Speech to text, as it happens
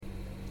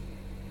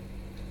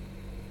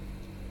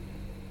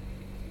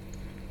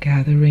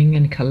gathering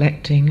and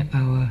collecting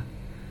our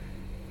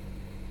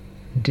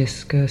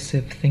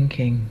discursive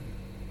thinking,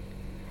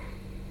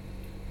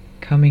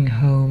 coming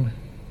home,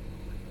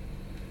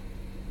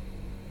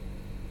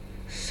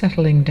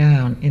 settling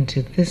down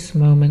into this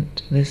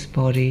moment, this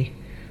body,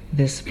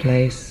 this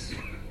place,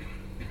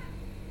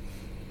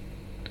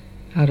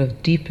 out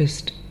of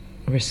deepest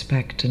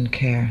respect and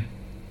care.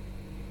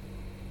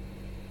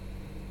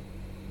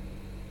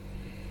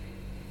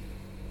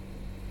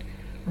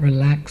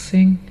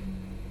 Relaxing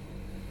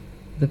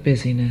the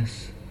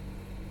busyness.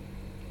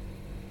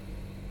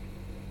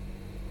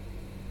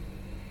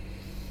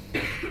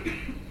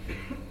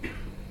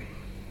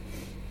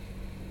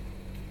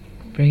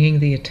 Bringing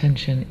the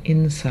attention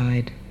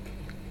inside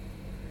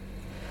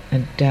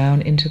and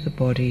down into the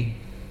body.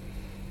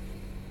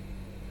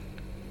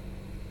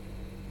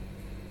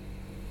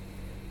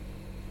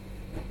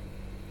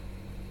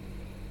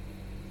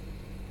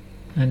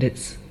 And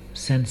its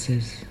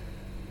senses.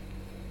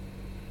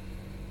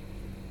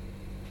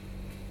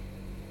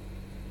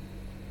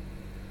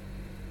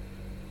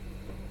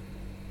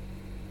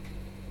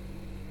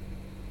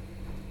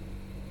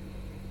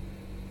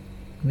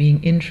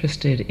 Being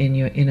interested in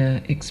your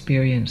inner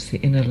experience, the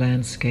inner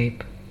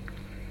landscape.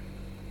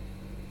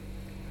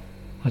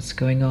 What's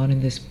going on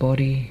in this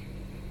body?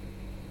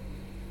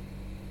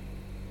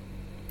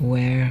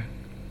 Where?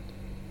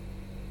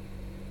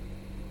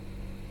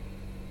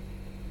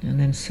 And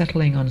then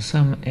settling on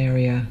some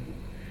area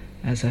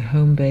as a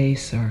home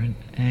base or an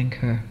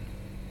anchor.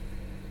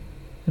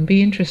 And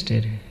be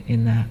interested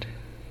in that.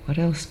 What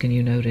else can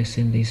you notice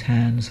in these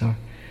hands or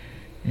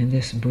in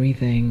this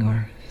breathing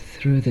or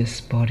through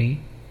this body?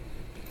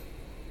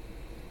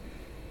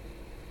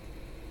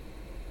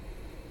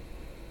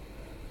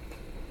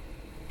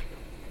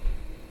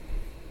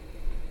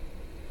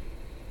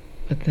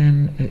 But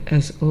then,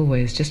 as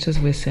always, just as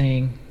we're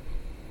saying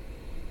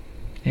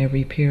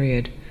every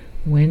period,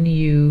 when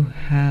you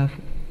have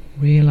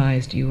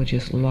realized you were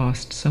just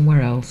lost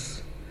somewhere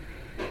else,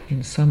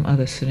 in some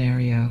other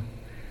scenario,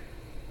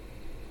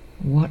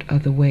 what are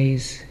the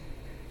ways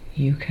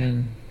you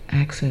can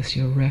access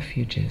your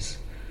refuges?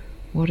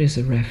 What is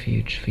a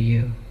refuge for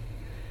you?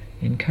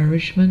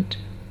 Encouragement,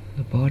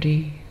 the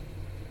body,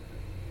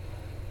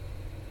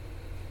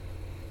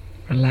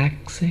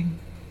 relaxing,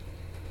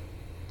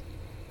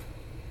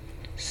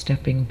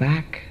 stepping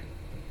back,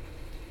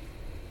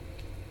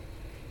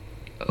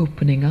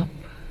 opening up,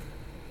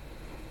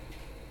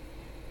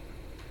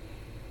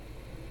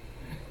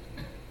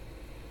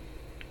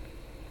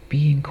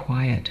 being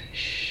quiet.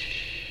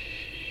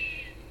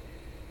 Shh.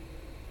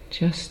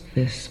 Just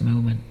this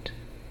moment.